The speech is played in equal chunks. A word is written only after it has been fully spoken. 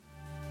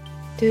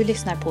Du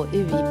lyssnar på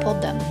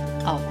UI-podden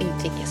av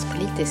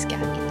Utrikespolitiska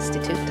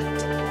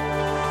institutet.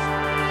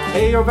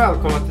 Hej och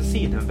välkommen till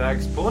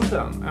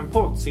Sidenvägspodden, en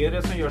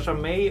poddserie som görs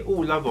av mig,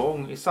 Ola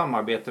Wång, i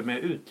samarbete med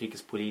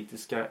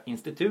Utrikespolitiska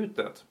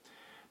institutet.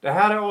 Det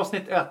här är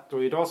avsnitt 1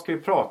 och idag ska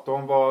vi prata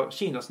om vad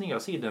Kinas nya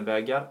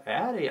sidenvägar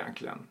är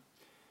egentligen.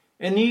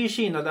 En ny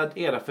Kina-ledd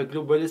era för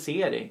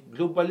globalisering,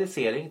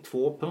 globalisering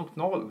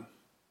 2.0.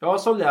 Ja,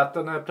 så lät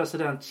det när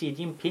president Xi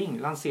Jinping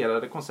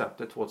lanserade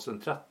konceptet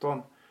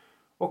 2013.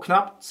 Och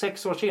knappt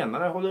 6 år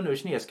senare håller nu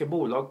kinesiska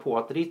bolag på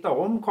att rita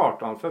om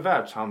kartan för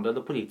världshandel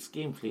och politisk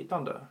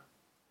inflytande.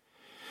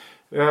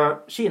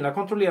 Kina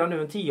kontrollerar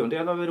nu en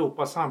 10% av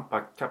Europas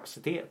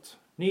hamnkapacitet.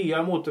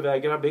 Nya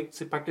motorvägar har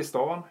byggts i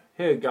Pakistan.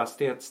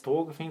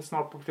 Höghastighetståg finns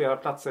snart på flera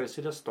platser i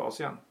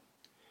Sydostasien.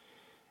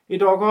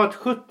 Idag har ett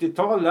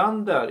 70-tal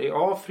länder i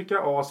Afrika,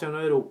 Asien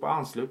och Europa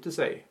anslutit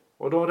sig.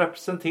 Och de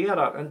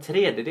representerar en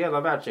tredjedel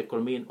av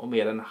världsekonomin och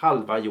mer än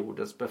halva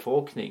jordens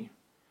befolkning.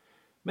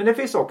 Men det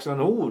finns också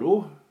en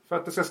oro för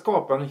att det ska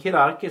skapa en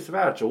hierarkisk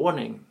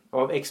världsordning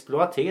av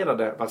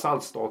exploaterade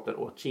vasallstater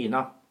åt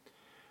Kina.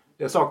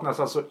 Det saknas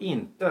alltså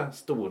inte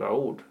stora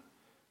ord.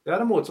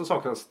 Däremot så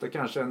saknas det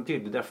kanske en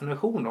tydlig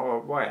definition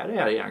av vad är det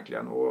här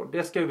egentligen. Och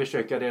det ska vi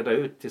försöka reda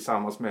ut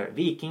tillsammans med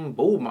Viking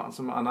Boman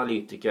som är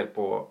analytiker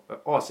på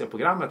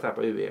Asienprogrammet här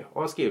på UE.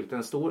 Och har skrivit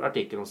en stor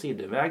artikel om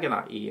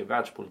sidenvägarna i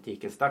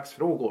världspolitikens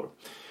dagsfrågor.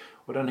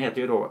 Och den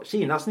heter ju då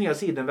Kinas nya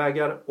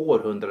sidenvägar,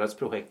 århundradets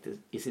projekt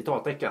i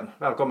citattecken.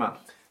 Välkommen!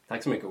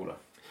 Tack så mycket, Ola.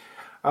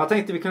 Jag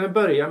tänkte vi kunde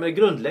börja med det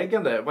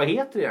grundläggande. Vad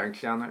heter det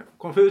egentligen?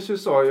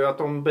 Konfucius sa ju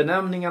att om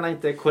benämningarna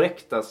inte är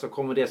korrekta så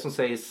kommer det som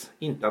sägs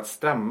inte att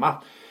stämma.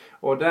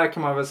 Och där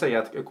kan man väl säga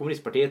att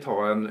kommunistpartiet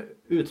har en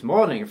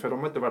utmaning för de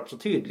har inte varit så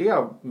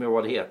tydliga med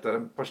vad det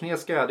heter. På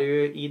kinesiska är det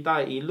ju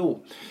Idailu.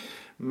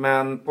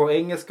 Men på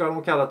engelska har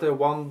de kallat det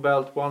One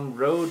Belt One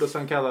Road och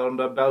sen kallar de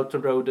det Belt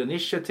and Road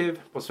Initiative.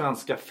 På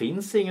svenska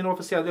finns ingen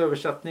officiell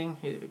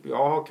översättning.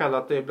 Jag har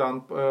kallat det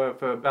ibland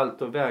för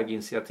Bält- och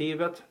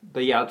väginitiativet.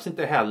 Det hjälps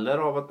inte heller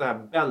av att det här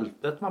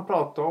bältet man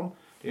pratar om,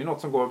 det är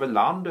något som går över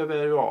land, över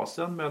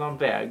Eurasien, medan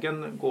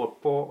vägen går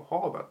på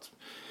havet.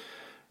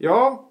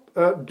 Ja,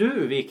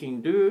 du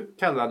Viking, du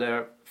kallar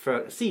det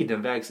för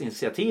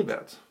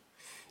sidenvägsinitiativet.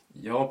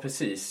 Ja,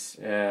 precis.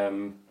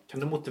 Kan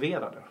du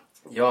motivera det?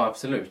 Ja,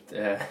 absolut.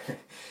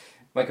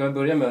 Man kan väl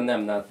börja med att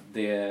nämna att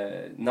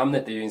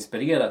namnet är ju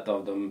inspirerat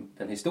av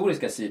den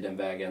historiska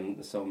sidenvägen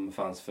som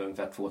fanns för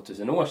ungefär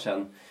 2000 år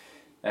sedan.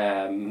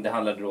 Det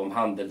handlade då om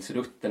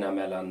handelsrutterna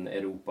mellan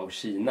Europa och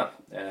Kina.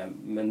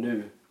 Men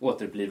nu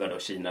återupplivar då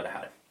Kina det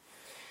här.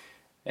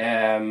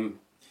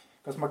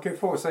 Fast man kan ju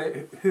fråga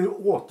sig,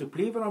 hur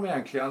återupplivar de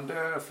egentligen?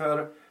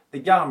 För det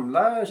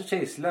gamla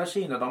kejserliga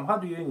Kina, de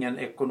hade ju ingen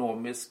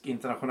ekonomisk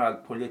internationell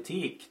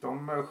politik.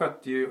 De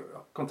skötte ju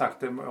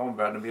kontakter med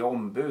omvärlden via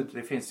ombud.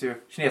 Det finns ju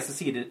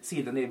kinesiska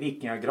sidan i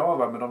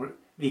vikingagravar, men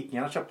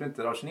vikingarna köpte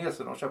inte det av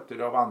kineser, de köpte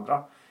det av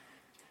andra.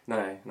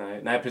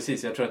 Nej,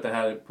 precis. Jag tror att det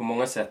här på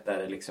många sätt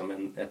är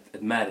liksom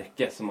ett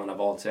märke som man har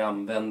valt sig att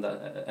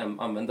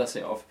använda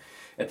sig av.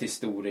 Ett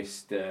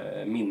historiskt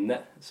minne,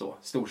 så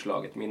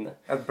storslaget minne.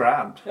 Ett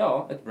brand.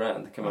 Ja, ett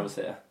brand kan man väl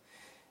säga.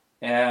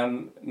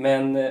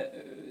 Men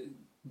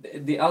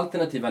det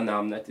alternativa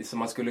namnet som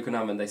man skulle kunna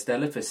använda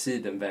istället för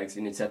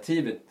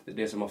sidenvägsinitiativet,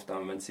 det som ofta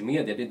används i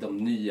media, det är de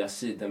nya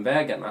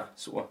sidenvägarna.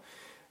 Så.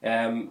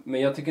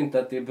 Men jag tycker inte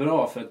att det är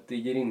bra för att det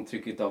ger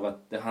intrycket av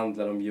att det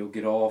handlar om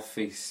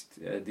geografiskt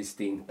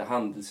distinkta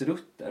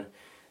handelsrutter.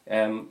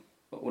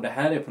 Och det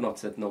här är på något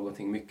sätt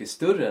någonting mycket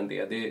större än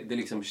det. Det är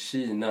liksom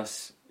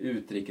Kinas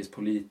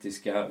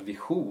utrikespolitiska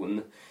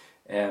vision.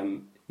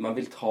 Man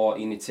vill ta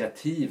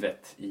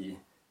initiativet i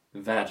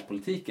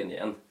världspolitiken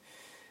igen.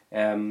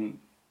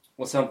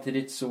 Och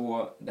samtidigt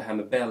så det här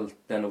med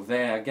bälten och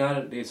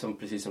vägar, det är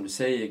precis som du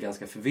säger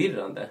ganska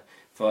förvirrande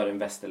för en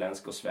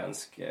västerländsk och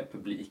svensk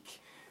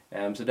publik.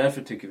 Så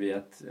därför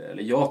tycker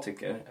jag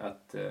tycker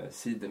att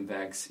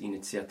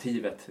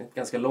sidenvägsinitiativet, ett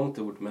ganska långt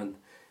ord men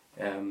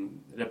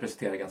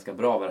representerar ganska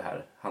bra vad det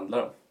här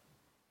handlar om.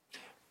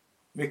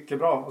 Mycket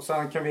bra. Och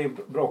sen kan vi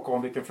bråka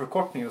om vilken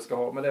förkortning det ska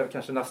ha. Men det är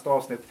kanske nästa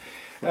avsnitt.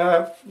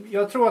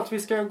 Jag tror att vi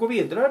ska gå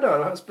vidare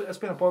där och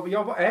spela på.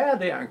 Ja, vad är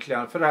det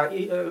egentligen? För det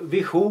här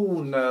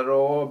visioner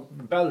och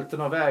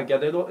bälten och vägar.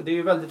 Det är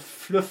ju väldigt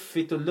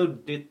fluffigt och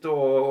luddigt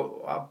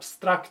och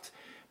abstrakt.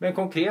 Men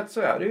konkret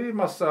så är det ju en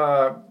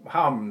massa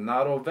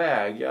hamnar och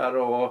vägar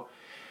och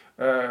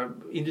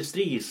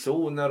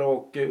industrizoner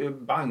och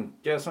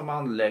banker som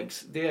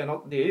anläggs. Det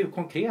är ju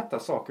konkreta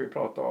saker vi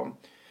pratar om.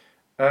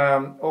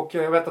 Och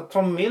jag vet att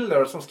Tom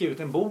Miller som skrivit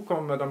en bok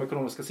om de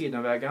ekonomiska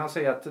sidenvägarna, han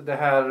säger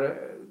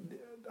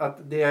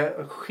att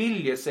det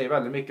skiljer sig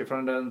väldigt mycket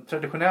från den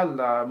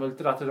traditionella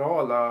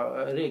multilaterala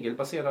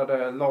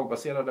regelbaserade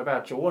lagbaserade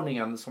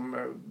världsordningen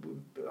som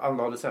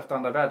anlades efter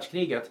andra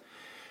världskriget.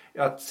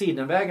 Att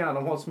sidenvägarna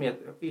de hålls med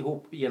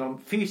ihop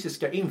genom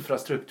fysiska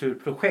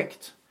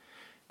infrastrukturprojekt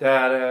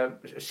där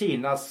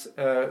Kinas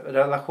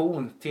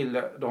relation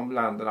till de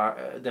länderna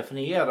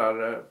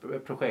definierar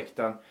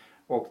projekten.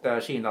 och där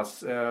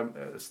Kinas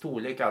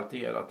storlek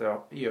alltid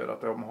gör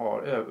att de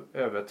har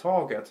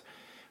övertaget.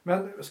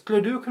 Men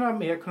skulle du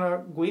kunna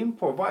gå in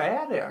på vad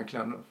är det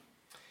egentligen?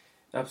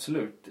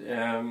 Absolut.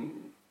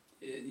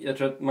 Jag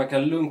tror att man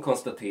kan lugnt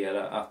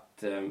konstatera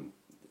att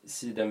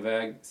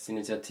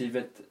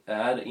Sidenvägsinitiativet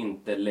är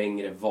inte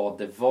längre vad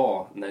det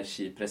var när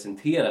Xi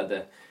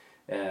presenterade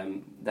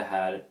det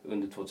här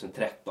under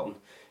 2013.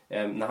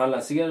 När han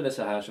lanserade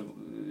så här så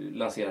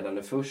lanserade han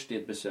det först i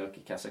ett besök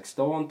i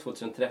Kazakstan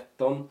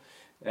 2013.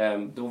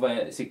 Då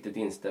var siktet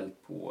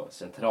inställt på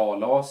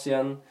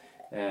Centralasien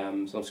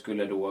som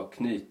skulle då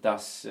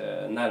knytas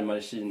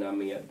närmare Kina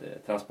med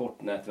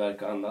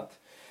transportnätverk och annat.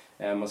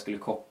 Man skulle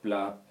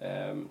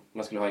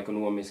man skulle ha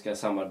ekonomiska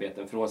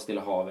samarbeten från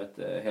Stilla havet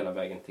hela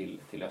vägen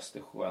till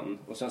Östersjön.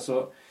 Och sen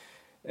så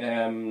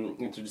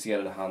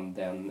introducerade han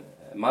den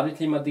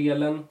maritima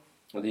delen,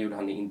 och det gjorde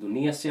han i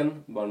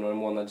Indonesien bara några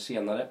månader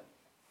senare.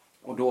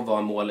 Och då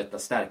var målet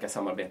att stärka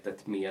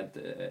samarbetet med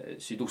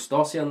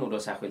Sydostasien, och då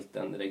särskilt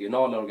den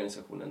regionala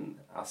organisationen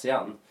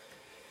ASEAN.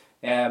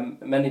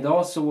 Men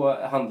idag så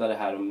handlar det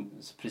här om,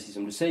 precis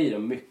som du säger,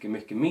 om mycket,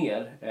 mycket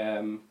mer.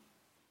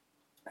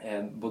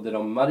 Både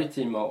de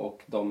maritima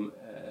och de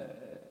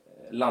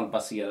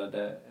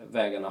landbaserade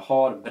vägarna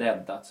har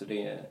breddats, så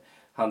det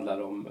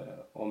handlar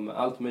om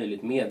allt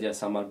möjligt,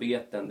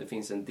 mediesamarbeten, det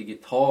finns en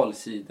digital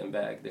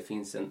sidenväg, det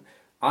finns en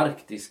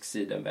arktisk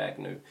sidenväg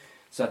nu.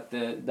 Så att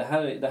det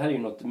här är ju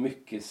något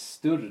mycket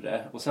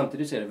större, och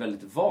samtidigt så är det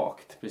väldigt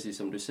vagt, precis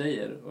som du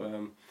säger.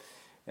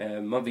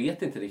 Man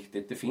vet inte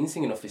riktigt, det finns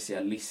ingen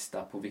officiell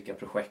lista på vilka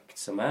projekt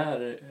som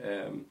är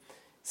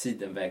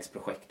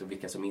sidenvägsprojekt och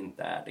vilka som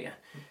inte är det.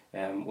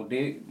 Och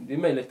det är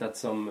möjligt att,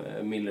 som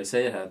Miller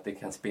säger här, att det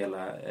kan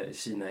spela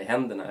Kina i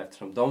händerna,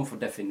 eftersom de får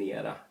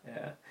definiera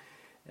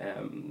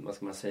vad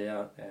ska man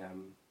säga,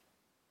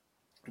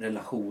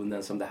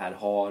 relationen som det här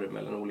har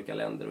mellan olika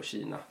länder och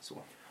Kina. Så.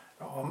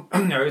 Ja,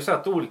 jag har ju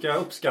sett olika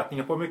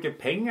uppskattningar på hur mycket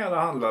pengar det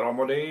handlar om,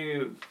 och det är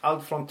ju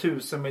allt från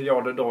 1000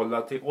 miljarder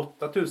dollar till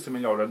 8000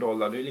 miljarder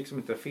dollar. Det är liksom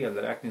inte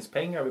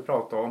felräkningspengar vi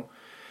pratar om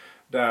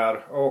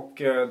där, och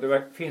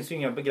det finns ju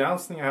inga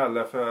begränsningar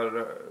heller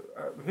för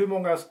hur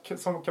många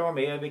som kan vara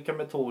med, vilka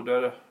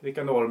metoder,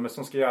 vilka normer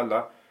som ska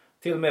gälla.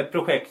 Till och med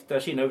projekt där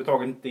Kina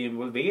överhuvudtaget inte är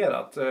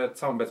involverat. Ett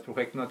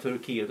samarbetsprojekt med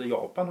Turkiet och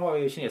Japan har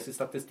i kinesisk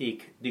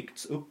statistik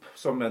dykts upp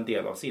som en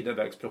del av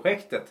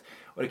sidenvägsprojektet.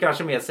 Och det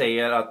kanske mer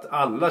säger att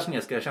alla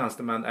kinesiska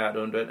tjänstemän är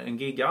under en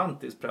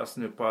gigantisk press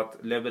nu på att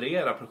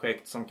leverera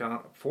projekt som kan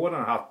få den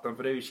här hatten.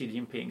 För det är ju Xi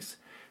Jinpings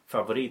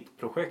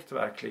favoritprojekt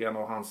verkligen,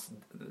 och hans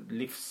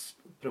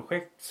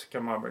livsprojekt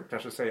kan man väl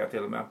kanske säga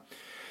till och med.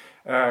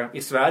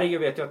 I Sverige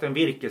vet jag att en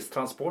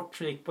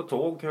virkestransport gick på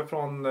tåg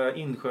från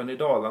Insjön i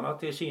Dalarna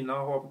till Kina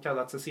har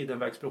kallats ett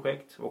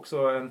sidenvägsprojekt. Också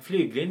en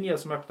flyglinje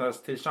som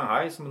öppnades till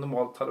Shanghai, som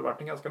normalt hade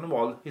varit en ganska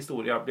normal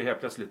historia, blev helt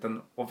plötsligt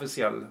en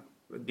officiell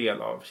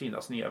del av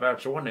Kinas nya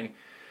världsordning.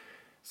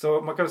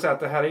 Så man kan säga att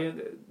det här är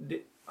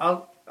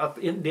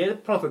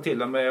det pratar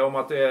till och med om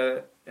att det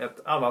är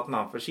ett annat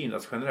namn för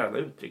Kinas generella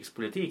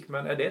utrikespolitik,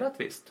 men är det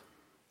rättvist?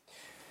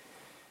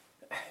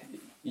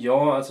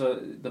 Ja, alltså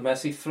de här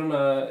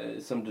siffrorna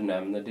som du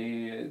nämner,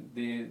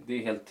 det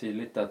är helt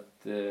tydligt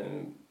att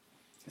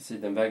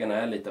sidenvägarna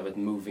är lite av ett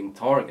moving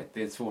target.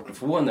 Det är svårt att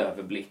få en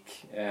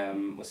överblick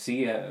och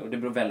se, och det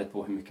beror väldigt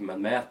på hur mycket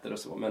man mäter och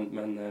så.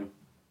 Men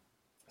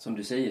som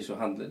du säger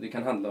så det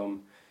kan handla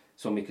om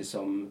så mycket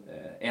som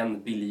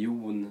 1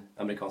 biljon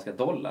amerikanska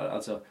dollar,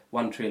 alltså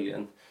 1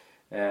 trillion.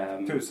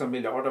 1000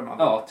 miljarder man.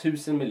 Ja,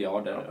 1000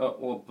 miljarder. Ja.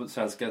 Och på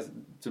svenska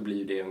så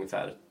blir det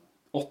ungefär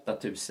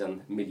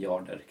 8000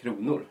 miljarder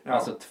kronor. Ja.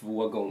 Alltså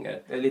 2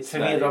 gånger. Det är lite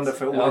förvirrande,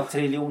 för ordet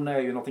triljon är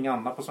ju någonting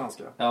annat på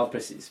svenska. Ja,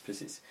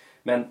 precis.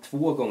 Men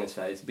 2 gånger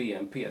Sveriges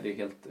BNP, det är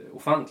helt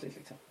ofantligt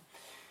liksom.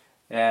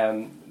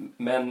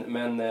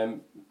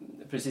 Men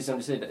precis som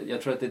du säger,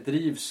 jag tror att det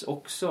drivs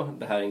också,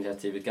 det här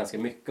initiativet, ganska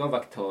mycket av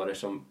aktörer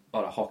som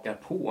bara hakar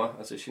på.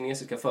 Alltså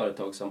kinesiska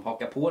företag som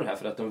hakar på det här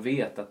för att de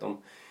vet att de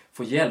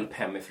får hjälp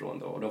hemifrån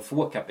då, och de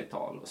får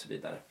kapital och så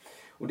vidare.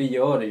 Och det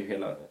gör det ju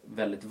hela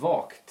väldigt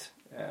vagt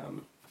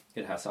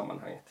i det här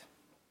sammanhanget.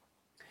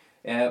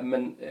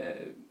 Men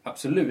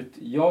absolut,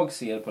 jag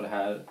ser på det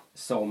här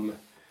som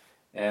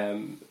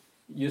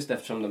just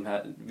eftersom den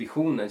här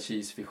visionen,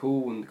 Xis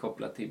vision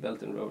kopplad till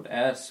Belt and Road,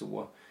 är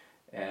så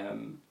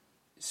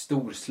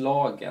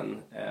storslagen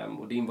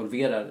och det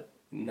involverar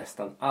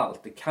nästan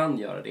allt. Det kan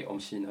göra det om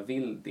Kina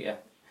vill det.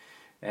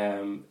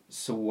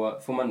 Så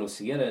får man nog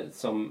se det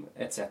som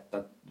ett sätt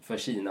för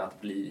Kina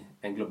att bli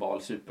en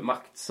global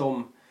supermakt,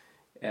 som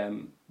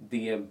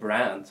det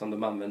brand som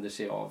de använder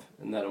sig av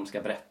när de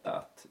ska berätta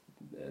att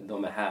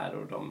de är här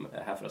och de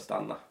är här för att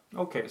stanna.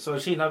 Okej, så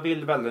Kina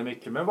vill väldigt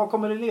mycket. Men vad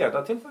kommer det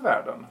leda till för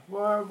världen?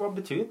 Vad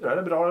betyder det? Är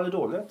det bra eller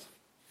dåligt?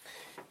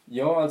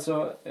 Ja,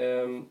 alltså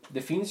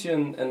det finns ju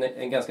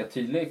en ganska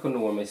tydlig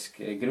ekonomisk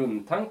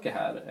grundtanke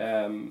här.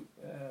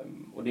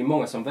 Och det är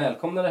många som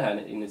välkomnar det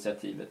här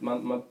initiativet.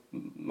 Man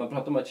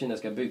pratar om att Kina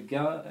ska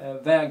bygga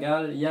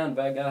vägar,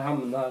 järnvägar,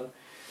 hamnar,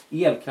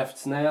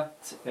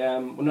 elkraftsnät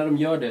och när de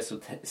gör det så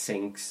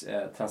sänks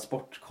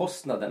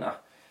transportkostnaderna.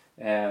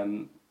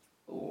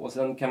 Och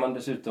sen kan man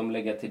dessutom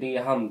lägga till det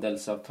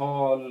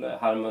handelsavtal,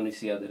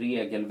 harmoniserade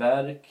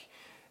regelverk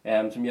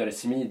som gör det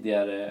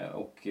smidigare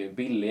och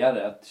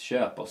billigare att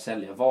köpa och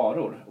sälja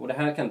varor. Och det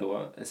här kan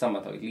då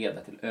sammantaget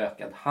leda till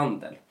ökad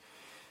handel.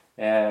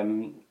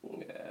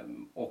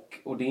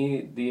 Och det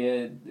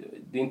är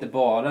inte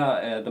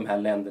bara de här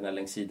länderna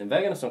längs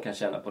sidenvägarna som kan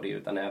tjäna på det,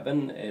 utan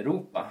även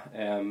Europa.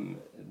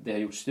 Det har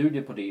gjorts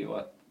studier på det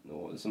och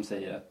som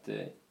säger att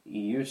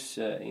EUs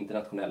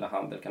internationella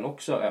handel kan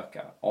också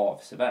öka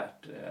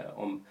avsevärt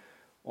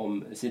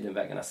om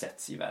sidenvägarna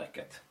sätts i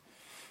verket.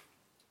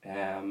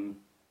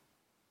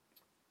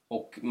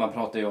 Och man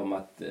pratar ju om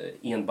att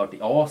enbart i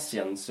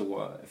Asien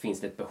så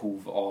finns det ett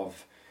behov av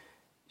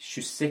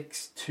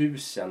 26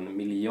 000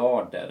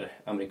 miljarder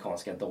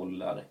amerikanska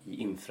dollar i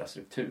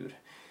infrastruktur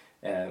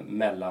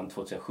mellan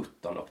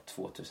 2017 och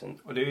 2030.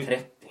 Och det är ju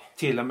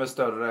till och med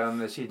större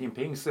än Xi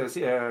Jinpings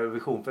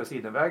vision för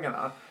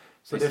sidenvägarna.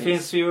 Så Precis. Det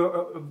finns ju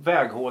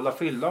väghål att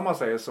fylla om man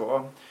säger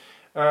så.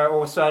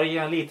 Och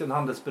Sverige är en liten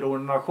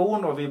handelsberoende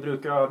nation och vi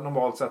brukar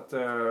normalt sett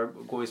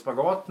gå i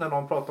spagat när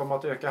någon pratar om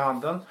att öka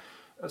handeln.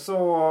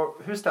 Så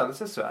hur ställer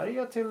sig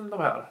Sverige till de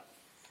här?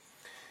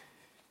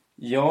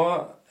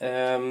 Ja,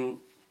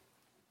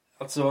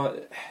 alltså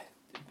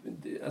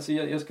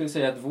jag skulle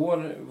säga att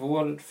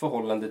vår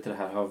förhållande till det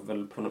här har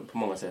väl på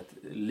många sätt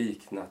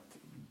liknat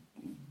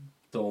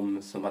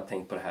de som har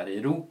tänkt på det här i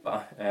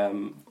Europa.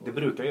 Det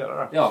brukar göra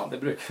det. Ja, det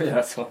brukar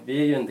göra så.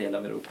 Vi är ju en del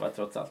av Europa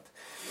trots allt.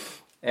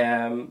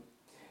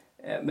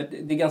 Men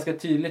det är ganska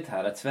tydligt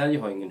här att Sverige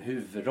har ingen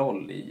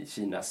huvudroll i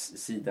Kinas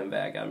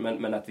sidenvägar,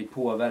 men att vi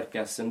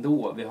påverkas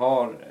ändå. Vi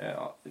har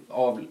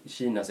av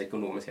Kinas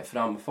ekonomiska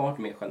framfart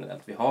mer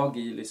generellt. Vi har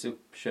Geelys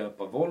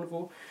uppköp av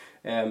Volvo,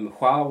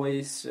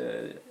 Huaweis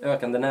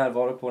ökande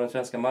närvaro på den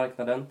svenska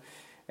marknaden.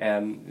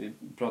 De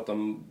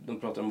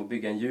pratar om att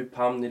bygga en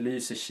djuphamn i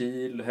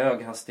Lysekil,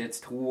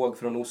 höghastighetståg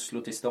från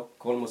Oslo till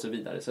Stockholm och så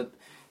vidare. Så att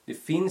det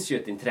finns ju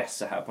ett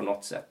intresse här på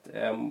något sätt.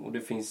 Och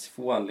det finns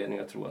få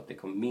anledningar att tro att det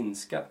kommer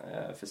minska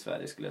för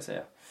Sverige, skulle jag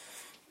säga.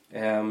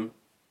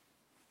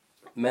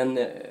 Men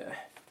du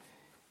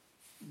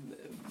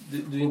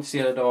är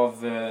intresserad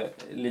av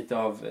lite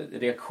av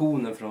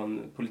reaktionen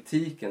från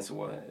politiken,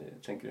 så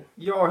tänker du?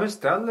 Ja, hur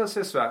ställer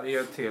sig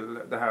Sverige till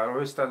det här och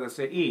hur ställer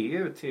sig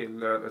EU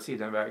till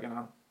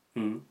sidenvägarna?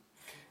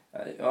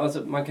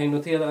 Alltså, man kan ju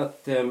notera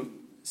att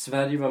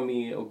Sverige var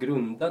med och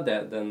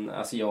grundade den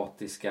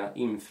asiatiska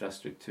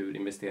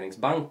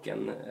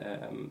infrastrukturinvesteringsbanken,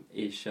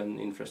 Asian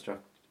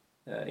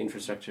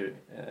Infrastructure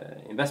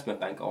Investment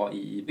Bank,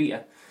 AIIB.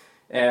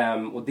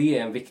 Och det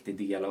är en viktig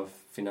del av att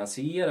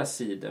finansiera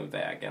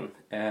sidenvägen.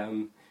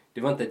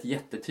 Det var inte ett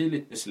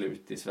jättetydligt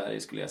beslut i Sverige,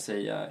 skulle jag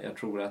säga. Jag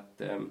tror att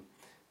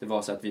det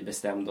var så att vi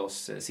bestämde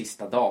oss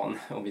sista dagen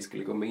om vi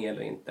skulle gå med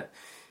eller inte.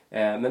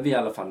 Men vi är i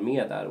alla fall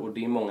med där, och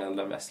det är många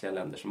andra västliga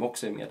länder som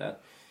också är med där.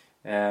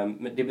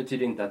 Men det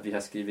betyder inte att vi har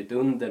skrivit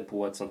under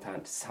på ett sånt här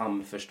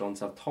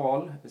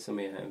samförståndsavtal som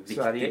är en viktig...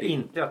 Sverige är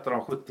inte ett av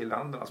de 70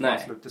 länderna som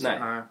ansluter sig.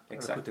 Nej,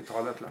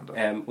 70-talet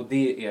länder. Och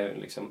det är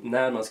liksom,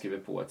 när man skriver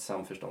på ett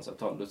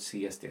samförståndsavtal, då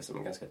ses det som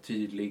en ganska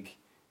tydlig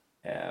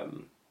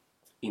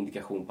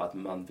indikation på att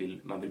man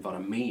vill vara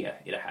med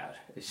i det här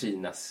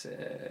Kinas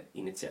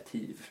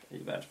initiativ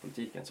i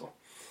världspolitiken. Så.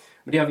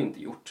 Men det har vi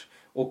inte gjort.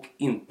 Och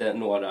inte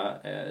några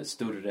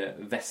större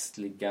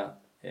västliga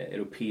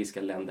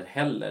europeiska länder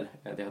heller.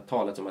 Det har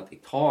talats om att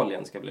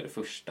Italien ska bli det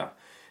första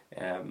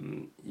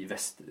i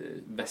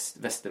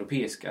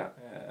västeuropeiska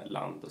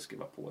land att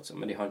skriva på.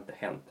 Men det har inte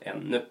hänt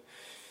ännu.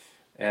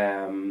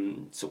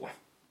 Så.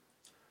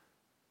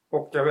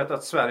 Och jag vet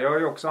att Sverige har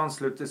ju också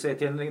anslutit sig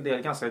till en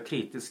del ganska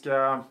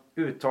kritiska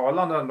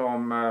uttalanden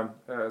om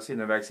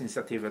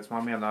sidenvägsinitiativet som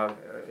man menar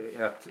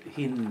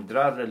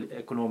hindrar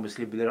ekonomisk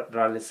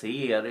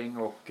liberalisering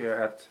och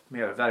ett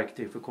mer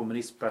verktyg för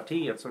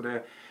kommunistpartiet. Så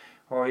det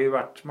har ju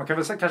varit, man kan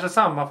väl kanske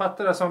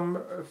sammanfatta det som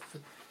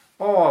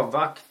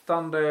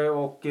avvaktande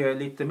och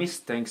lite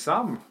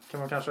misstänksam, kan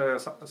man kanske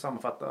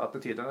sammanfatta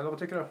attityden, eller vad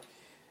tycker du?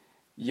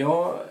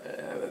 Ja,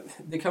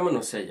 det kan man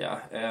nog säga.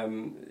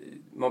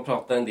 Man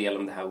pratar en del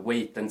om det här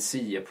wait and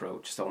see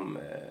approach som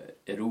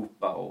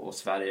Europa och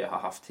Sverige har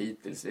haft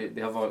hittills.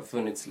 Det har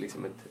funnits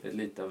liksom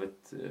lite av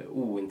ett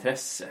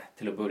ointresse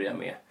till att börja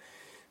med.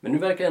 Men nu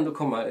verkar det ändå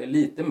komma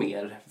lite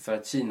mer, för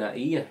att Kina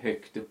är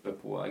högt uppe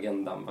på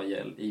agendan vad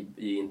gäller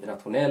i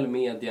internationell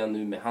media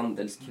nu med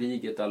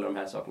handelskriget och alla de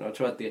här sakerna. Jag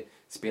tror att det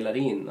spelar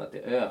in och att det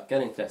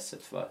ökar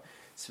intresset för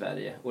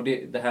Sverige. Och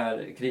det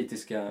här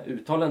kritiska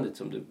uttalandet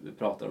som du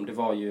pratar om, det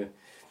var ju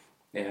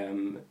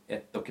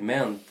ett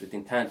dokument, ett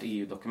internt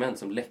EU-dokument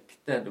som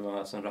läckte. Det var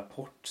alltså en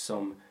rapport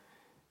som...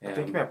 Jag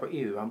tänker med på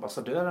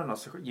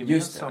EU-ambassadörernas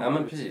gemensamma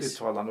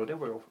uttalande, och det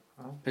var ju...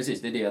 Ja.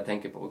 Precis, det är det jag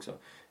tänker på också.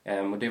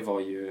 Och det var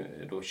ju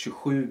då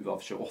 27 av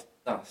 28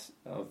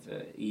 av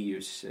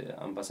EUs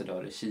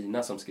ambassadörer i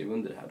Kina som skrev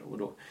under det här. Och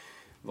då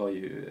var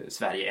ju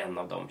Sverige en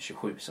av de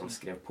 27 som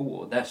skrev på.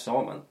 Och där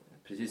sa man,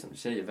 precis som du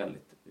säger,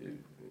 väldigt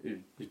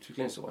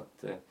uttryckligen så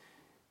att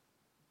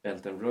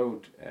Belt and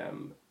Road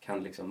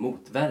kan liksom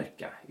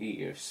motverka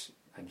EUs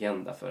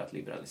agenda för att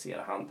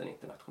liberalisera handeln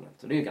internationellt.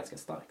 Så det är ju ganska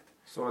starkt.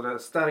 Så det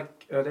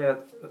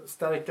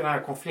stärker den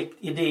här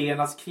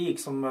idéernas krig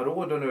som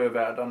råder nu i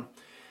världen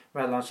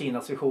mellan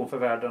Kinas vision för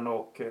världen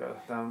och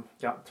den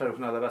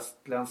traditionella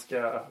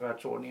västländska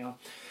världsordningen.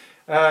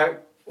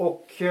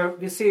 Och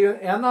vi ser ju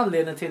en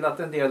anledning till att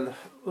en del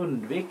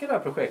undviker det här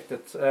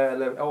projektet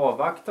eller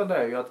avvaktande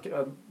är ju att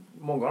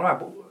många av de här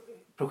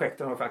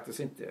projekten har faktiskt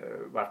inte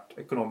varit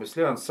ekonomiskt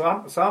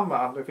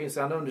lönsamma. Det finns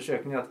en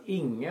undersökning att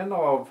ingen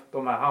av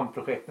de här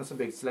hamnprojekten som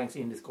byggts längs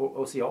Indiska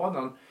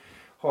oceanen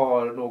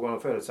har någon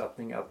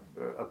förutsättning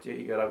att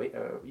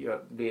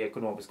bli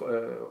ekonomiskt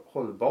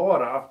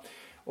hållbara.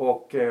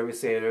 Och vi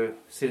ser hur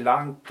Sri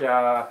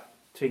Lanka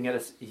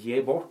tvingades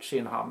ge bort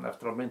sin hamn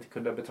efter att de inte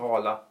kunde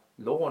betala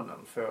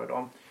lånen för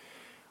dem.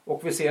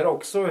 Och vi ser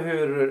också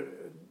hur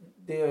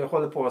det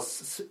håller på att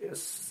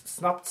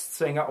snabbt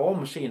svänga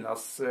om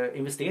Kinas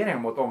investeringar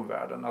mot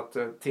omvärlden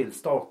till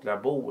statliga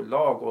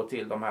bolag och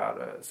till de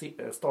här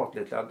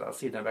statligt ledda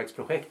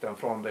sidenvägsprojekten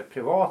från det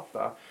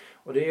privata.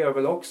 Och det är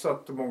väl också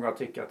att många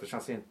tycker att det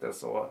känns inte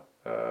så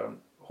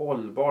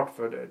hållbart,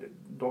 för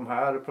de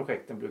här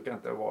projekten brukar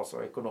inte vara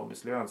så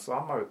ekonomiskt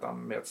lönsamma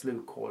utan med ett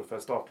slukhål för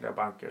statliga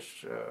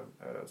bankers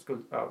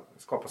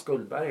skapa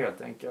skuldberg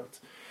helt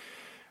enkelt.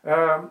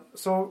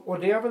 Och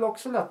det har väl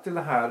också lett till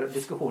den här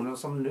diskussionen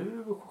som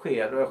nu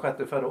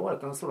skedde förra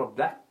året, den stora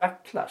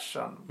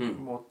backlashen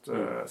mot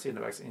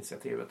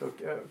sidenvägsinitiativet.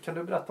 Och kan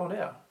du berätta om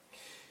det?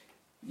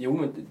 Jo,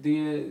 men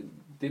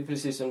det är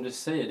precis som du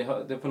säger. Det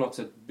har på något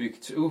sätt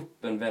byggts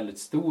upp en väldigt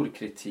stor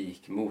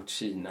kritik mot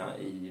Kina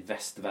i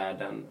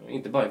västvärlden.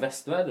 Inte bara i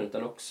västvärlden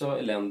utan också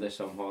i länder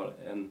som har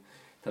en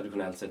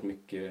traditionellt sett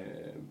mycket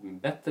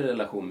bättre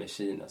relation med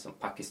Kina, som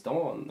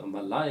Pakistan och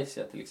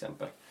Malaysia till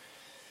exempel.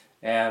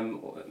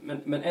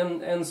 Men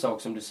en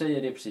sak som du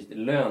säger, det är precis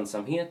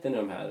lönsamheten i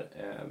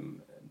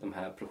de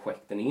här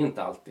projekten är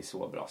inte alltid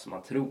så bra som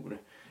man tror.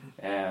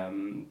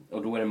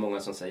 Och då är det många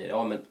som säger,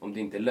 ja men om det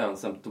inte är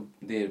lönsamt, då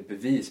det är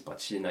bevis på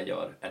att Kina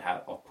gör det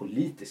här av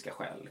politiska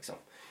skäl liksom.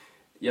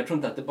 Jag tror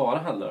inte att det bara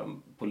handlar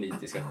om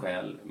politiska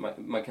skäl.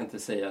 Man kan inte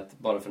säga att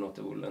bara för något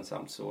är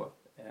olönsamt så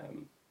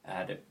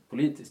är det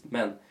politiskt.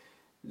 Men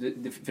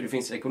för det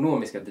finns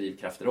ekonomiska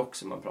drivkrafter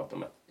också. Man pratar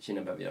om att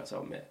Kina behöver göra sig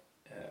av med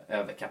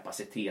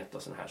överkapacitet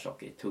och sådana här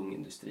saker i tung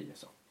industri och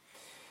så.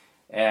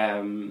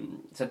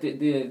 Så att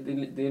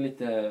det är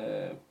lite...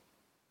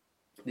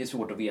 Det är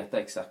svårt att veta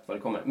exakt vad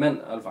det kommer. Men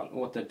i alla fall,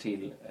 åter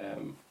till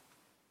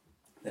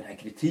den här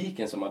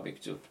kritiken som har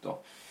byggts upp då.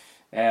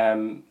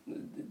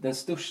 Den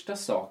största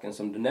saken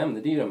som du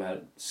nämnde, det är ju de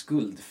här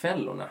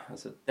skuldfällorna.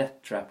 Alltså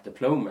debt trap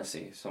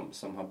diplomacy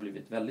som har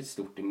blivit väldigt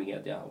stort i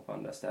media och på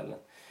andra ställen.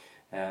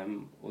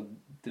 Och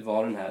det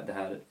var det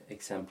här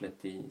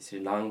exemplet i Sri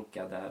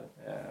Lanka där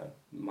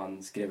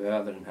man skrev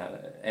över den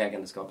här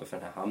ägandeskapet för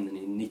den här hamnen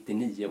i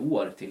 99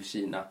 år till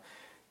Kina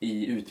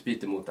i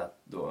utbyte mot att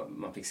då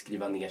man fick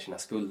skriva ner sina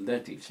skulder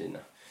till Kina.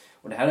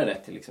 Och det här är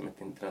rätt till liksom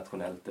ett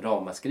internationellt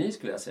ramaskri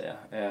skulle jag säga.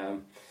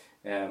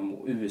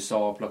 Och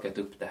USA har plockat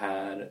upp det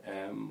här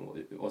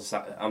och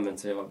använt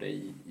sig av det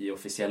i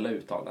officiella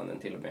uttalanden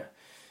till och med.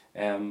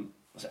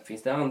 Och sen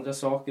finns det andra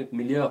saker,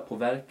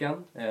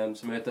 miljöpåverkan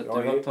som jag vet att du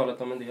har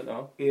talat om en del.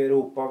 Ja. I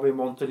Europa har vi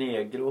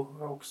Montenegro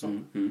också.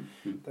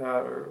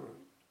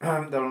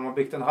 Där de har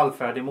byggt en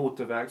halvfärdig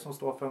motorväg som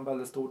står för en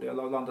väldigt stor del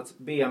av landets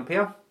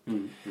BNP.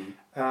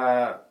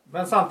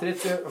 Men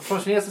samtidigt från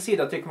kinesisk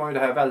sida tycker man ju det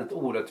här är väldigt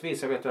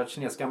orättvist. Jag vet ju att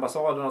kinesiska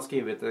ambassaden har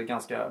skrivit en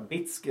ganska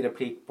bitsk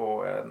replik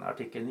på en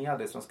artikel ni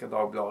hade i Svenska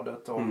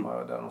Dagbladet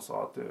där de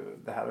sa att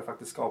det här har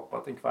faktiskt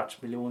skapat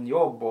 250 000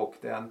 jobb och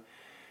det är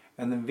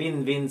en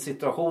win-win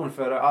situation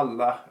för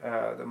alla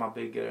där man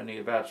bygger en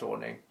ny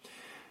världsordning.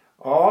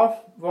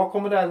 Ja, var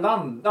kommer det här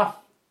landa?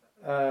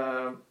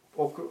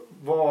 Och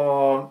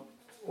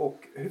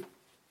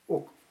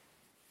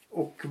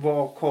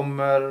vad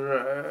kommer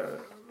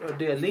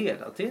det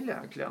leda till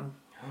egentligen?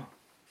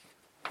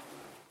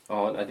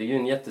 Ja, det är ju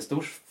en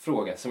jättestor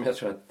fråga som jag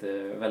tror att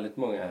väldigt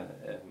många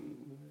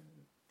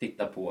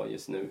tittar på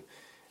just nu.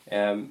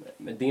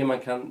 Det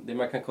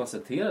man kan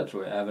konstatera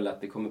tror jag är väl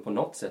att det kommer på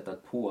något sätt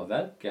att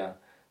påverka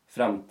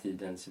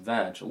framtidens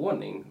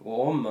världsordning.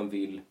 Och om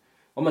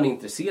man är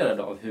intresserad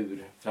av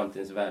hur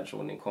framtidens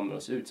världsordning kommer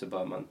att se ut så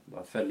bör man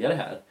följa det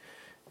här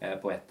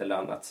på ett eller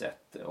annat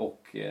sätt.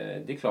 Och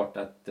det är klart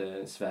att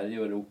Sverige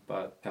och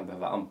Europa kan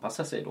behöva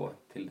anpassa sig då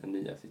till den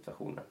nya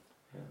situationen.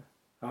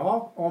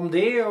 Ja, om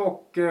det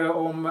och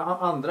om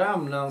andra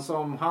ämnen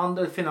som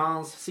handel,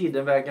 finans,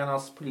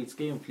 sidenvägarnas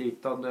politiska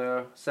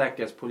inflytande,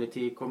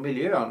 säkerhetspolitik och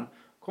miljön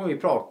kommer vi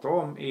prata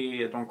om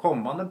i de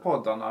kommande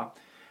poddarna.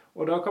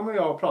 Och då kommer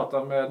jag att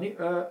prata med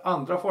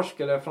andra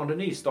forskare från det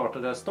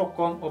nystartade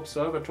Stockholm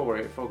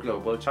Observatory for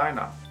Global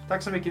China.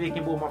 Tack så mycket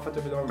Viking Boman för att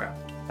du ville vara med.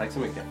 Tack så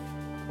mycket.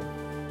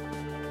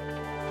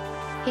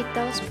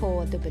 Hitta oss på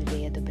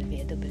www.ui.se.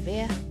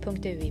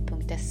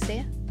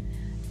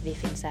 Vi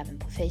finns även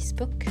på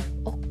Facebook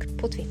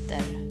och på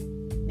Twitter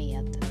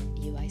med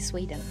UI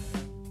Sweden.